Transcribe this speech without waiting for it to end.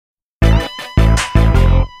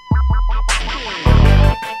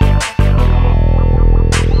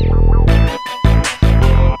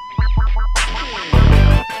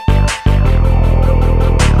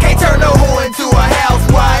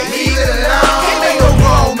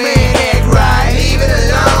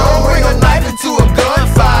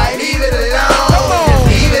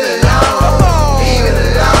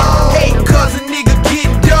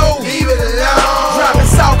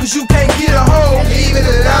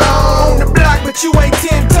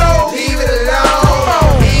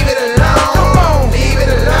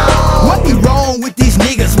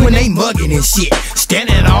shit.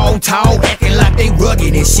 Standing all tall, acting like they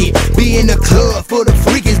rugged and shit. Be in the club for the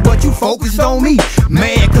freakies, but you focused on me.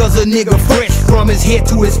 Mad cause a nigga fresh from his head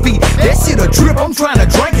to his feet. That shit a trip, I'm trying to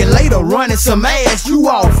drink it later, running some ass. You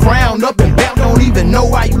all frowned up and back, don't even know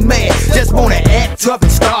why you mad. Just wanna act tough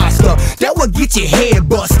and start stuff. That would get your head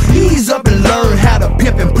bust. Ease up and learn how to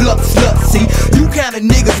pimp and pluck sluts. See, you kinda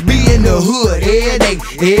niggas be in the hood every day,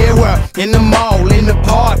 everywhere, in the mall, in the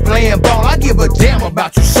park, playing ball. I give a damn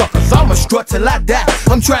about you suckers, I'ma strut till I die.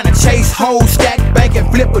 I'm trying to chase hoes, stack bank and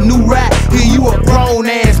flip a new ride. Here you a grown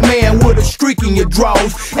ass man with a streak in your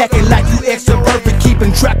drawers, acting like you extra perfect,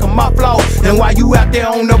 keeping track of my flaws. And while you out there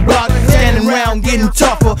on the block, standing around getting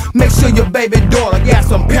tougher, make sure your baby daughter got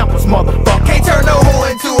some pampers, motherfucker. Can't turn no hoe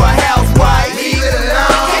into a housewife, leave it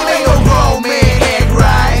alone. Can't make no grown man act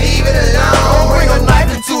right, leave it alone. Don't bring a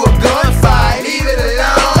knife into a gunfight, leave it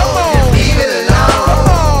alone. Come on, leave it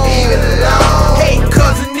alone, leave it alone. Hey,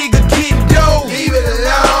 cause a nigga get dope, leave it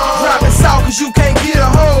alone. Dropping salt cause you can't get a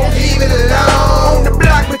hoe, leave it alone. On the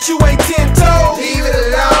block but you ain't 10 toes, leave it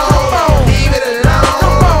alone. Leave it alone,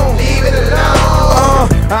 come on, leave it alone.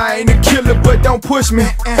 I ain't a killer, but don't push me.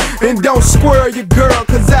 And don't squirrel your girl,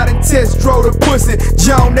 cause I done test drove the pussy.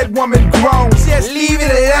 Joan, that woman grown, just leave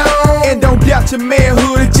it alone. And don't doubt your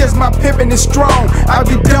manhood, it's just my pimpin' is strong. I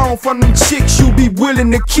be gone from them chicks you be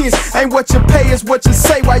willing to kiss. Ain't what you pay, it's what you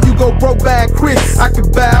say while you go broke by a Chris. I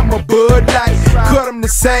could buy him a Bud Light, cut him the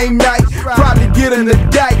same night, probably get him the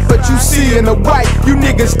dyke, but you see in the white, you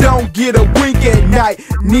niggas don't get a wink at night.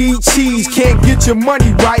 Need cheese, can't get your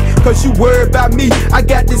money right, cause you worry about me. I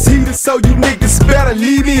got this heater, so you niggas better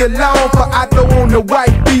leave me alone. For I throw on the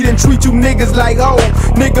white beat and treat you niggas like oh.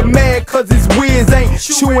 Nigga mad cause his whiz ain't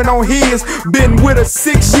chewing on his. Been with her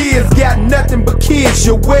 6 years, got nothing but kids.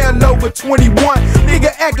 You're well over 21,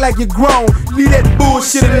 nigga act like you're grown. Leave that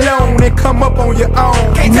bullshit alone and come up on your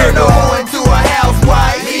own. Can't turn no hoe into a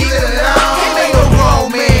housewife, leave it alone. Can't make no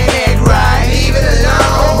grown man act right, leave it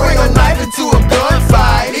alone. Don't bring a knife into a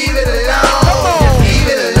gunfight, leave it alone. Come on, leave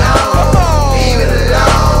it alone, leave it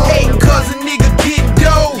alone. Hey, cause a nigga get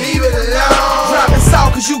dope, leave it alone. Dropping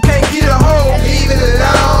salt cause you can't get a hoe, leave it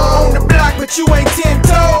alone. On the block but you ain't 10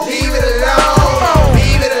 toes, leave it alone.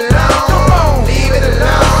 Leave it alone, come on, leave it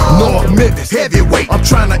alone. North Memphis, heavyweight, I'm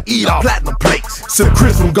trying to eat off platinum plates. Sip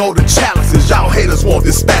Chris from golden chalices, y'all haters want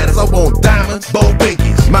this status. I want diamonds, both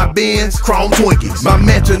pinkies, my Benz, chrome Twinkies. My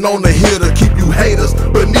mansion on the hill to keep you haters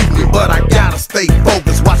beneath me, but I gotta stay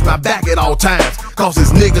focused, watch my back at all times. Cause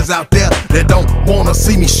there's niggas out there that don't wanna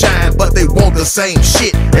see me shine, but they want the same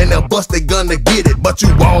shit, and they'll bust their gun to get it. But you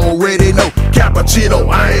already know, Cappuccino,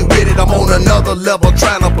 I ain't with it. I'm on another level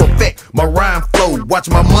trying to perfect my rhyme flow, watch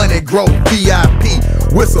my money grow, VIP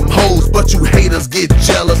with some hoes, but you haters get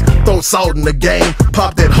jealous. Throw salt in the game,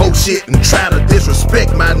 pop that hoe shit and try to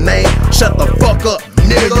disrespect my name. Shut the fuck up,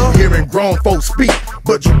 nigga. You hearing grown folks speak,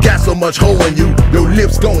 but you got so much hoe in you, your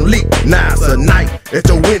lips gon' leak. Now it's a night at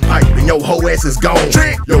your windpipe and your hoe ass is gone.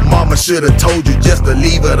 Your mama should've told you just to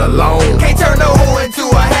leave it alone. Can't turn no hoe into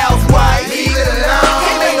a housewife, leave it alone.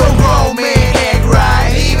 Can't make no grown man act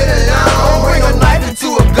right, leave it alone. Don't bring a knife into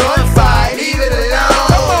a gunfight, leave it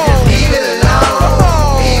alone. Come on, leave it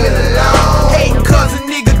alone, leave it alone. Hey, cause a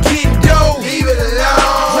nigga get dope, leave it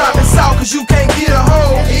alone. Dropping salt cause you can't get a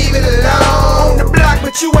hoe, leave it alone. On the block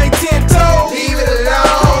but you ain't 10 toes, leave it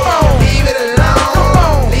alone. Leave it alone, come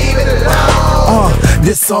on, leave it alone.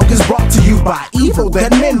 This song is brought to you by Evil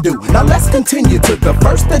That Men Do. Now let's continue to the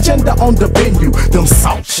first agenda on the venue. Them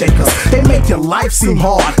salt shakers, they make your life seem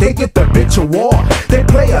hard. They get the bitch award, they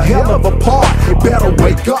play a hell of a part. You better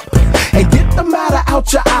wake up and get the matter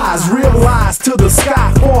out your eyes. Realize to the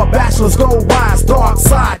sky for bachelors go rise. Dark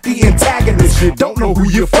side, the antagonist. You don't know who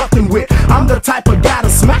you're fucking with. I'm the type of guy to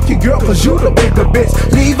smack your girl cause you the bigger bitch.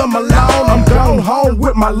 Leave them alone, I'm gone home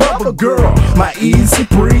with my lover girl. My easy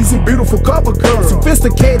breezy, beautiful cover girl.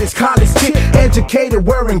 Sophisticated college chick, educated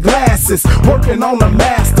wearing glasses. Working on the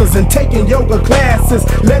masters and taking yoga classes.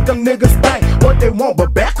 Let them niggas think what they want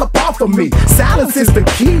but back up off of me. Silence is the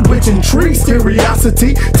key which intrigues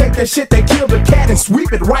curiosity. Take that shit that killed the cat and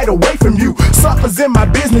sweep it right away from you. Suckers in my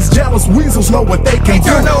business, jealous weasels know what they can do.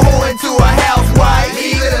 Can't turn no hoe into a housewife,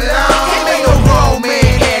 leave it